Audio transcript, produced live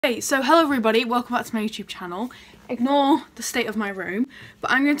Hey, so hello everybody, welcome back to my YouTube channel. Ignore the state of my room,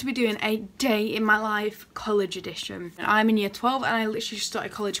 but I'm going to be doing a day in my life college edition. I'm in year 12 and I literally just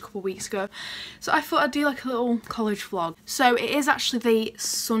started college a couple of weeks ago, so I thought I'd do like a little college vlog. So it is actually the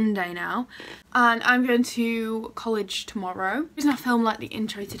Sunday now and I'm going to college tomorrow. The reason I filmed like the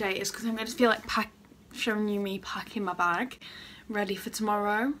intro today is because I'm going to feel like showing you me packing my bag ready for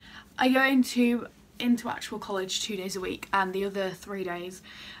tomorrow. I go into actual college 2 days a week, and the other 3 days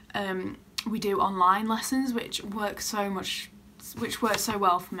we do online lessons, which works so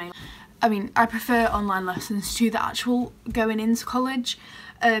well for me. I mean, I prefer online lessons to the actual going into college,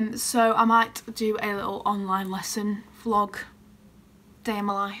 so I might do a little online lesson vlog, day in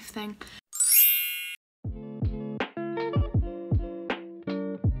my life thing.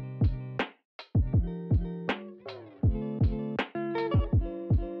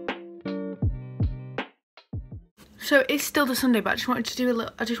 So it's still the Sunday, but I just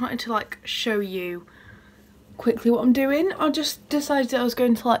wanted to like show you quickly what I'm doing. I just decided that I was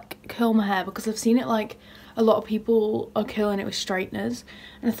going to like curl my hair because I've seen it like a lot of people are curling it with straighteners,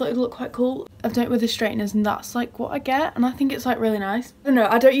 and I thought it would look quite cool. I've done it with the straighteners and that's like what I get, and I think it's like really nice. I don't know,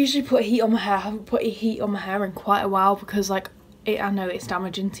 I don't usually put heat on my hair. I haven't put heat on my hair in quite a while because like I know it's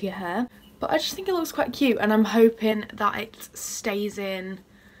damaging to your hair, but I just think it looks quite cute, and I'm hoping that it stays in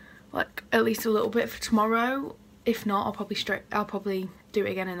like at least a little bit for tomorrow. If not, I'll probably do it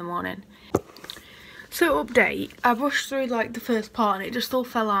again in the morning. So update, I brushed through like the first part and it just all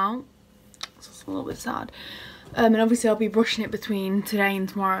fell out. So it's a little bit sad. And obviously I'll be brushing it between today and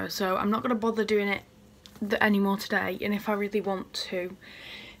tomorrow, so I'm not going to bother doing it anymore today. And if I really want to,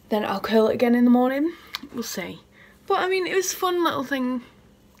 then I'll curl it again in the morning. We'll see. But I mean, it was a fun little thing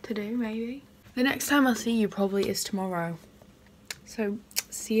to do, maybe. The next time I'll see you probably is tomorrow. So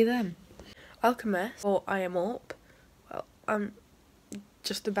see you then. Alchemist, or I am up. Well, I'm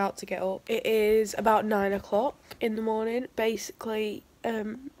just about to get up. It is about 9 o'clock in the morning. Basically,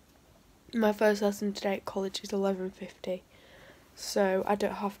 my first lesson today at college is 11:50, so I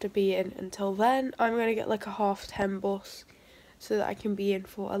don't have to be in until then. I'm gonna get like a 10:30 bus so that I can be in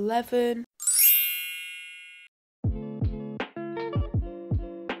for 11.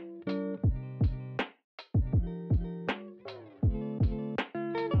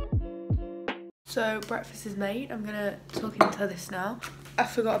 So breakfast is made. I'm gonna talk into this now. I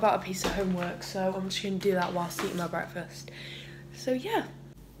forgot about a piece of homework, so I'm just gonna do that whilst eating my breakfast. So yeah.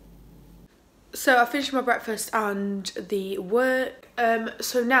 So I finished my breakfast and the work.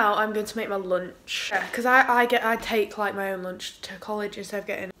 So now I'm going to make my lunch. Because I take like my own lunch to college instead of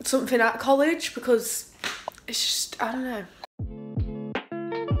getting something at college, because it's just, I don't know.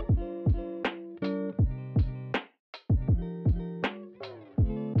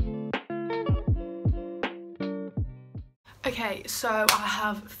 Okay, so I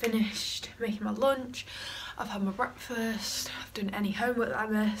have finished making my lunch, I've had my breakfast, I've done any homework that I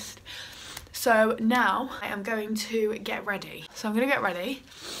missed. So now I am going to get ready. So I'm going to get ready.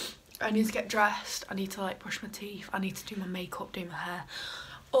 I need to get dressed, I need to like brush my teeth, I need to do my makeup, do my hair,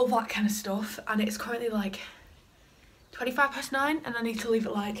 all that kind of stuff. And it's currently like 9:25 and I need to leave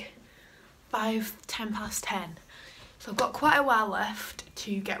at like 10:10. So I've got quite a while left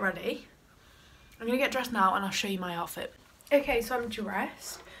to get ready. I'm going to get dressed now and I'll show you my outfit. Okay, so I'm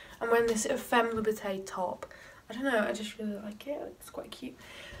dressed. I'm wearing this Femme Liberté top. I don't know, I just really like it. It's quite cute.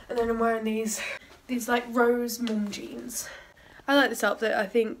 And then I'm wearing these like rose mum jeans. I like this outfit. I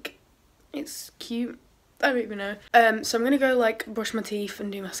think it's cute. I don't even know. So I'm gonna go like brush my teeth and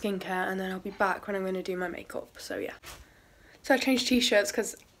do my skincare, and then I'll be back when I'm gonna do my makeup. So yeah. So I changed t-shirts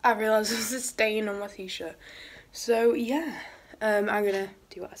because I realised there's a stain on my t-shirt. So yeah, I'm gonna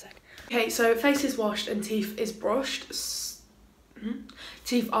do what I said. Okay, so face is washed and teeth is brushed.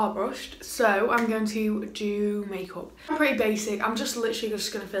 Teeth are brushed, so I'm going to do makeup. I'm pretty basic. I'm just literally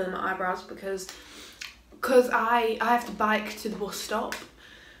just going to fill in my eyebrows because I have to bike to the bus stop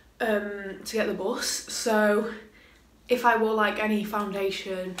to get the bus. So if I wore like any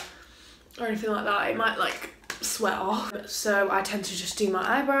foundation or anything like that, it might like sweat off. So I tend to just do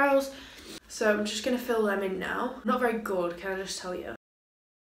my eyebrows. So I'm just going to fill them in now. Not very good, can I just tell you?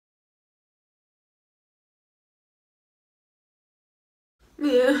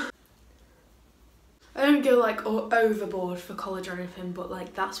 Yeah. I don't go like overboard for college or anything, but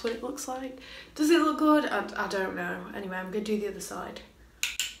like that's what it looks like. Does it look good? I don't know. Anyway, I'm gonna do the other side.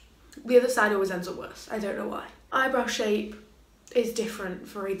 The other side always ends up worse. I don't know why. Eyebrow shape is different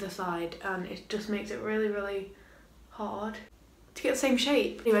for either side, and it just makes it really, really hard to get the same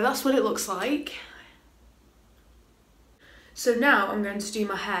shape. Anyway, that's what it looks like. So now I'm going to do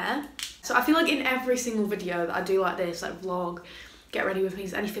my hair. So I feel like in every single video that I do like this, like vlog, get ready with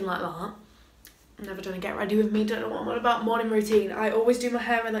me's, anything like that. I've never done a get ready with me, don't know what I'm on about. Morning routine, I always do my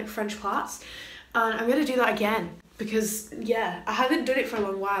hair in like French plaits, and I'm gonna do that again because yeah, I haven't done it for a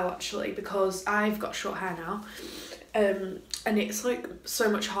long while actually because I've got short hair now, and it's like so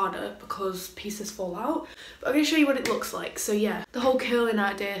much harder because pieces fall out. But I'm gonna show you what it looks like. So yeah, the whole curling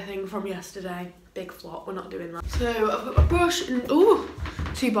idea thing from yesterday, big flop, we're not doing that. So I've got my brush and ooh,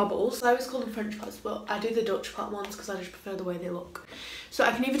 2 bobbles. I always call them French plaits, but I do the Dutch plait ones because I just prefer the way they look. So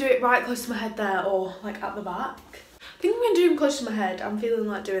I can either do it right close to my head there or like at the back. I think I'm gonna do them close to my head. I'm feeling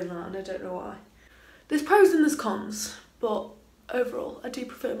like doing that and I don't know why. There's pros and there's cons, but overall I do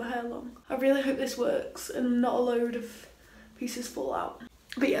prefer my hair long. I really hope this works and not a load of pieces fall out.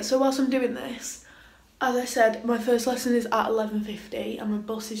 But yeah, so whilst I'm doing this, as I said, my first lesson is at 11:50 and my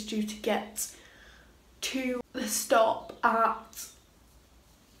bus is due to get to the stop at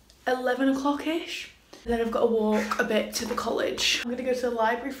 11 o'clock-ish. Then I've got to walk a bit to the college. I'm gonna go to the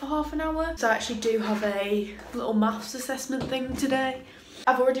library for half an hour. So I actually do have a little maths assessment thing today.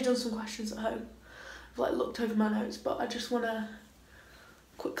 I've already done some questions at home. I've like looked over my notes, but I just wanna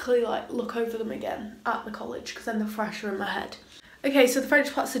quickly like look over them again at the college because then they're fresher in my head. Okay, so the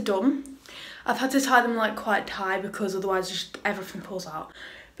French plaits are done. I've had to tie them like quite tight because otherwise just everything pulls out.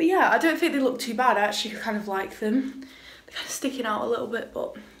 But yeah, I don't think they look too bad. I actually kind of like them. They're kind of sticking out a little bit,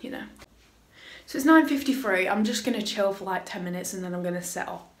 but you know. So it's 9:53. I'm just gonna chill for like 10 minutes and then I'm gonna set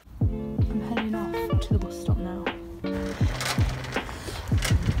off. I'm heading off to the bus stop now.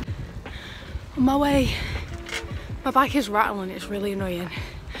 On my way, my bike is rattling, it's really annoying.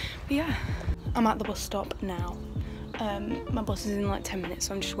 But yeah, I'm at the bus stop now. My bus is in like 10 minutes,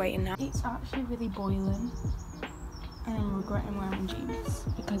 so I'm just waiting now. It's actually really boiling and I'm regretting wearing jeans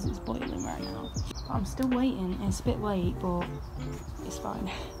because it's boiling right now. But I'm still waiting. It's a bit late, but it's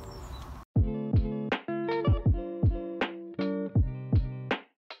fine.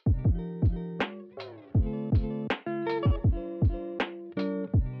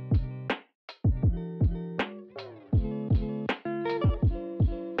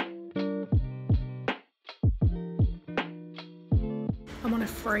 I'm on a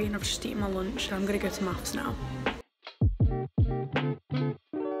free and I've just eaten my lunch and I'm gonna go to maths now.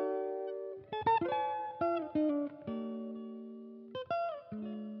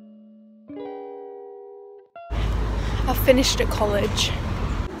 I've finished at college.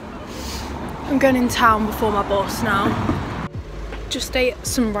 I'm going in town before my bus now. Just ate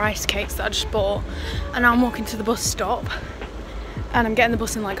some rice cakes that I just bought and now I'm walking to the bus stop. And I'm getting the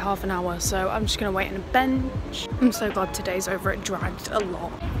bus in like half an hour, so I'm just gonna wait on a bench. I'm so glad today's over, it dragged a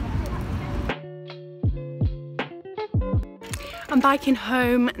lot. I'm biking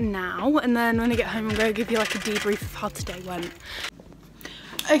home now, and then when I get home I'm gonna give you like a debrief of how today went.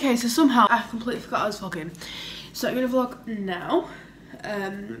 Okay, so somehow I completely forgot I was vlogging. So I'm gonna vlog now.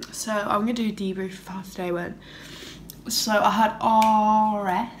 So I'm gonna do a debrief of how today went. So I had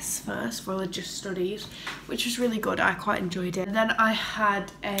RS first, religious studies, which was really good. I quite enjoyed it. And then I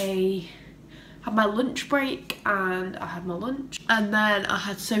had my lunch break and I had my lunch. And then I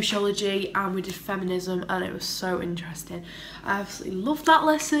had sociology and we did feminism and it was so interesting. I absolutely loved that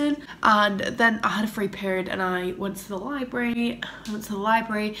lesson. And then I had a free period and I went to the library.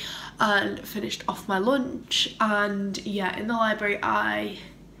 And finished off my lunch. And yeah, in the library I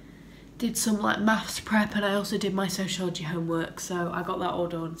did some like maths prep and I also did my sociology homework, so I got that all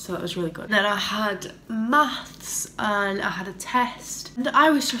done, so that was really good. Then I had maths and I had a test and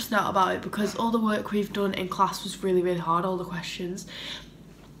I was stressed out about it because all the work we've done in class was really hard, all the questions,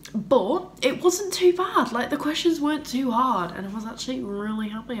 but it wasn't too bad. Like the questions weren't too hard and I was actually really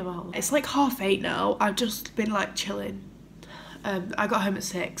happy about them. It's like 8:30 now. I've just been like chilling. I got home at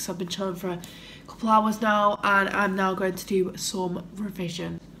 6, so I've been chilling for a couple hours now and I'm now going to do some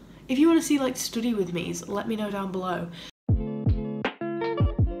revision. If you want to see like study with me's, let me know down below.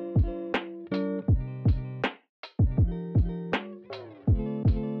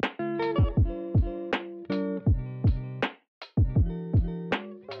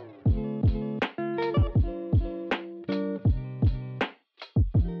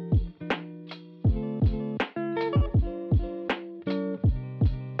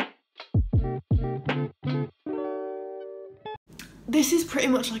 This is pretty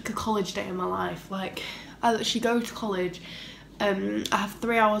much like a college day in my life. Like, I literally go to college, I have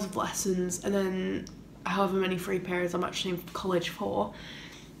 3 hours of lessons and then however many free periods I'm actually in college for.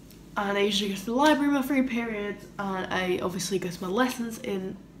 And I usually go to the library in my free periods and I obviously go to my lessons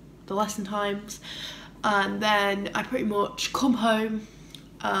in the lesson times. And then I pretty much come home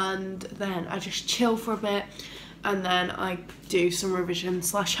and then I just chill for a bit. and then I do some revision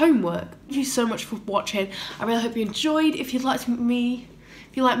 / homework. Thank you so much for watching. I really hope you enjoyed. If you'd like me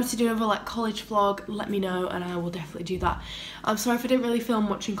to do another like college vlog, let me know and I will definitely do that. I'm sorry if I didn't really film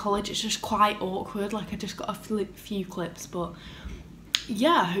much in college, it's just quite awkward, like I just got a few clips, but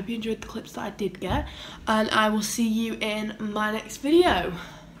yeah, I hope you enjoyed the clips that I did get, and I will see you in my next video.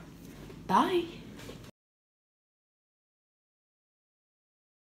 Bye.